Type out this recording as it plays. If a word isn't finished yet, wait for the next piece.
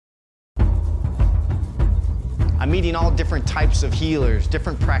I'm meeting all different types of healers,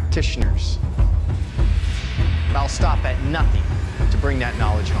 different practitioners. But I'll stop at nothing to bring that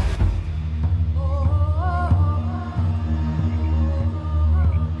knowledge home.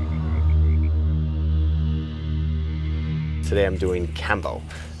 Today I'm doing Kambo,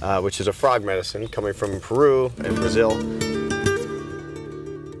 which is a frog medicine coming from Peru and Brazil.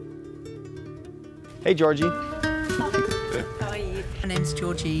 Hey, Georgie. How are you? My name's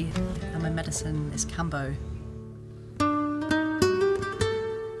Georgie, and my medicine is Kambo.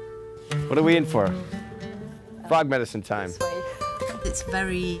 What are we in for? Frog medicine time. It's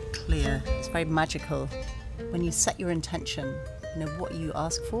very clear, it's very magical. When you set your intention, you know, what you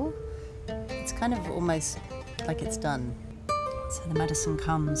ask for, it's kind of almost like it's done. So the medicine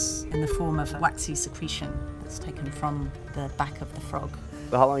comes in the form of a waxy secretion that's taken from the back of the frog.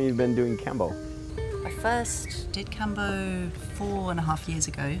 So how long have you been doing Kambo? I first did Kambo 4.5 years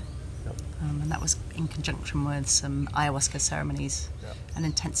ago, and that was in conjunction with some ayahuasca ceremonies, an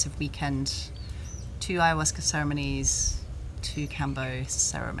intensive weekend, 2 ayahuasca ceremonies, 2 Kambo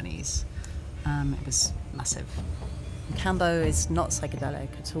ceremonies. It was massive. Kambo is not psychedelic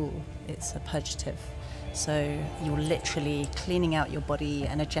at all, it's a purgative. So you're literally cleaning out your body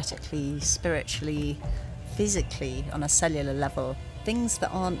energetically, spiritually, physically, on a cellular level. Things that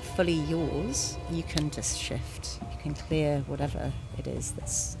aren't fully yours, you can just shift. You can clear whatever it is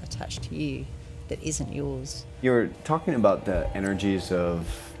that's attached to you that isn't yours. You're talking about the energies of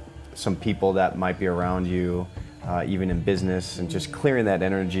some people that might be around you, even in business, and just clearing that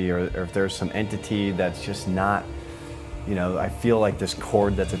energy, or if there's some entity that's just not, you know, I feel like this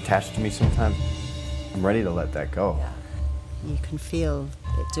cord that's attached to me sometimes. I'm ready to let that go. Yeah. You can feel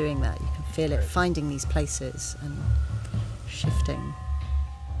it doing that. You can feel it finding these places and shifting.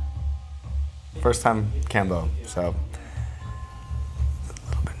 First time Kambo, so a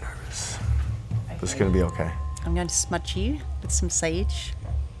little bit nervous. But it's gonna be okay. I'm going to smudge you with some sage,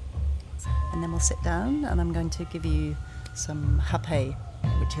 and then we'll sit down and I'm going to give you some hape,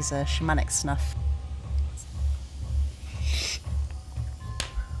 which is a shamanic snuff.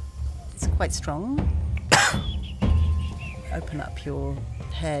 It's quite strong. Open up your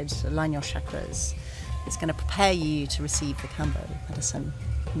head, align your chakras. It's going to prepare you to receive the Kambo medicine.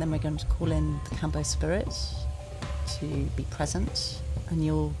 And then we're going to call in the Kambo spirit to be present, and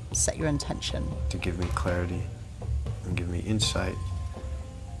you'll set your intention. To give me clarity and give me insight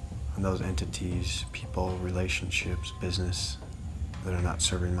on those entities, people, relationships, business that are not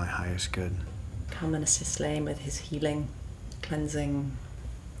serving my highest good. Come and assist Lane with his healing, cleansing,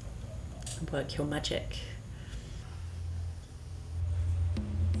 and work your magic.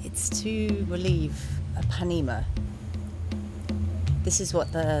 It's to relieve a panema. This is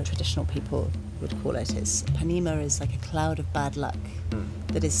what the traditional people would call it. Panema is like a cloud of bad luck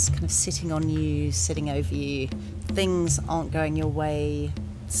that is kind of sitting on you, sitting over you. Things aren't going your way,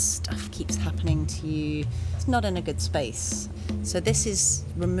 stuff keeps happening to you. It's not in a good space. So this is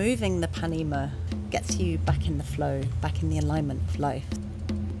removing the panema, gets you back in the flow, back in the alignment of life.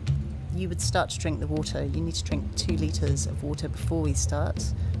 You would start to drink the water. You need to drink 2 litres of water before we start,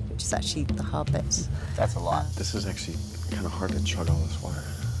 which is actually the hard bit. That's a lot. This is actually kind of hard to chug all this water.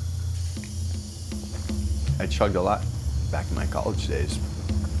 I chugged a lot back in my college days,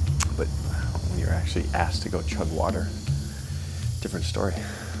 but when you're actually asked to go chug water, different story.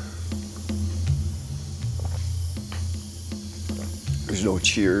 There's no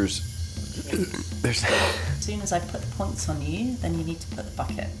cheers. There's. As soon as I put the points on you, then you need to put the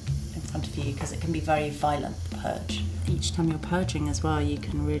bucket in front of you, because it can be very violent, the purge. Each time you're purging as well, you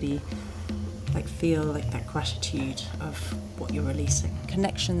can really feel that gratitude of what you're releasing.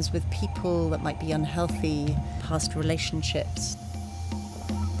 Connections with people that might be unhealthy, past relationships.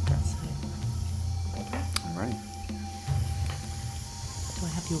 That's it. I'm ready. Do I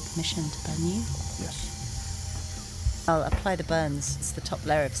have your permission to burn you? Yes. I'll apply the burns. It's the top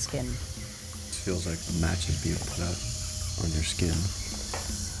layer of skin. It feels like a match is being put out on your skin.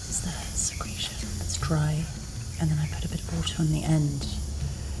 It's the secretion. It's dry. And then I put a bit of water on the end.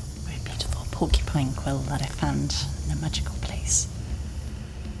 Very beautiful porcupine quill that I found in a magical place.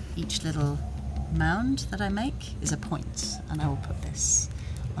 Each little mound that I make is a point, and I will put this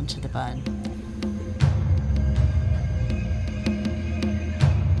onto the burn.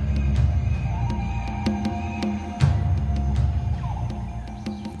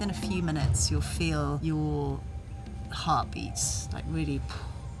 Within a few minutes, you'll feel your heartbeats really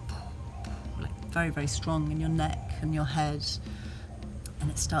very, very strong in your neck and your head, and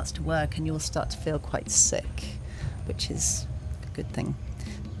it starts to work, and you'll start to feel quite sick, which is a good thing.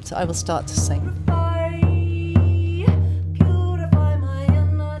 So I will start to sing.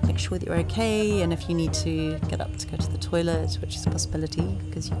 sure that you're okay, and if you need to get up to go to the toilet, which is a possibility,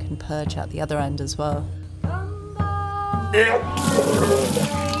 because you can purge out the other end as well.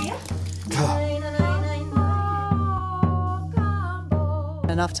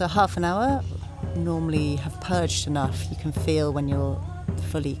 And after half an hour, normally have purged enough, you can feel when you're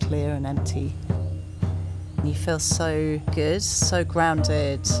fully clear and empty. And you feel so good, so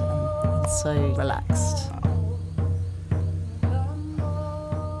grounded, and so relaxed.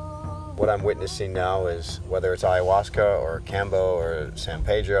 What I'm witnessing now is, whether it's ayahuasca or Kambo or San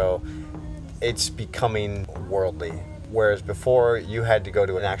Pedro, it's becoming worldly. Whereas before, you had to go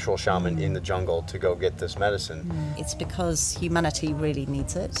to an actual shaman in the jungle to go get this medicine. It's because humanity really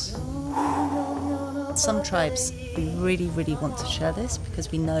needs it. Some tribes, we really, really want to share this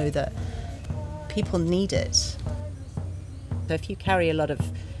because we know that people need it. So if you carry a lot of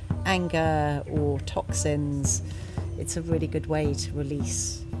anger or toxins, it's a really good way to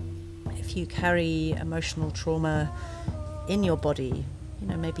release. If you carry emotional trauma in your body, you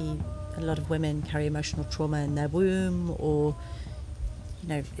know, maybe a lot of women carry emotional trauma in their womb, or, you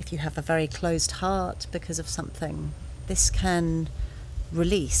know, if you have a very closed heart because of something, this can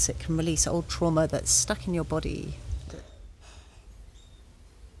release. It can release old trauma that's stuck in your body.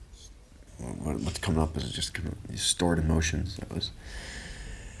 What's coming up is just kind of these stored emotions that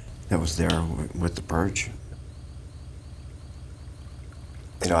was there with the purge.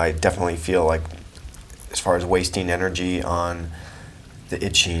 You know, I definitely feel like, as far as wasting energy on the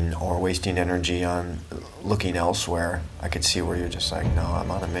itching or wasting energy on looking elsewhere, I could see where you're just like, no,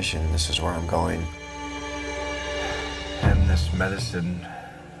 I'm on a mission, this is where I'm going. And this medicine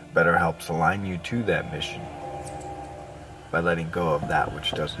better helps align you to that mission by letting go of that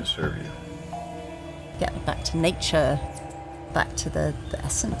which doesn't serve you. Get back to nature, back to the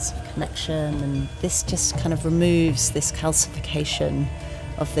essence of connection, and this just kind of removes this calcification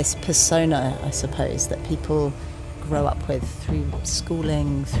of this persona, I suppose, that people grow up with through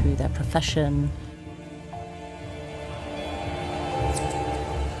schooling, through their profession.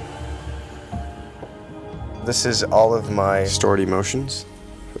 This is all of my stored emotions.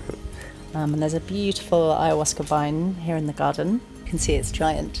 And there's a beautiful ayahuasca vine here in the garden. You can see it's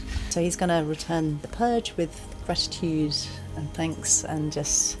giant. So he's going to return the purge with gratitude and thanks, and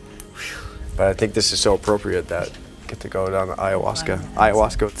just... But I think this is so appropriate that I get to go down to ayahuasca.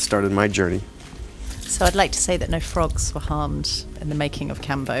 Ayahuasca started my journey. So I'd like to say that no frogs were harmed in the making of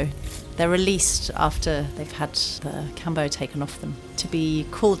Kambo. They're released after they've had the Kambo taken off them, to be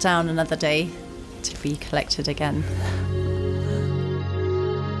cooled down another day, to be collected again.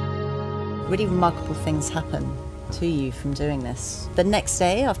 Really remarkable things happen to you from doing this. The next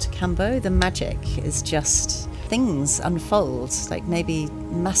day after Kambo, the magic is just things unfold, like maybe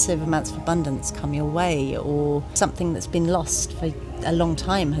massive amounts of abundance come your way, or something that's been lost for a long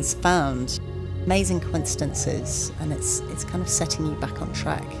time has found. Amazing coincidences, and it's kind of setting you back on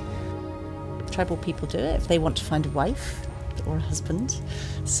track. Tribal people do it if they want to find a wife or a husband,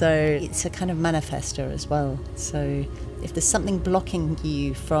 so it's a kind of manifester as well. So if there's something blocking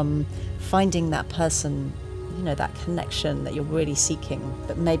you from finding that person, you know, that connection that you're really seeking,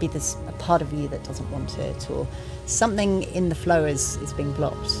 but maybe there's a part of you that doesn't want it, or something in the flow is being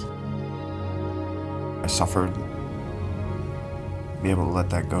blocked. I suffered, be able to let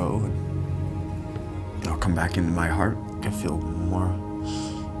that go, and, you know, come back into my heart. I feel more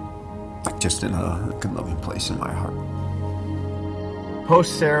like just in a good loving place in my heart.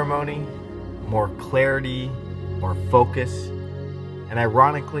 Post-ceremony, more clarity, more focus, and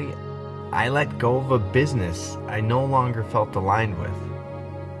ironically, I let go of a business I no longer felt aligned with.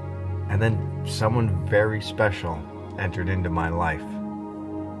 And then someone very special entered into my life.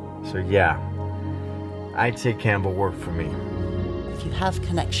 So yeah, I'd say Kambo worked for me. If you have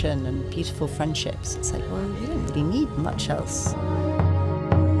connection and beautiful friendships, it's like, well, you don't really need much else.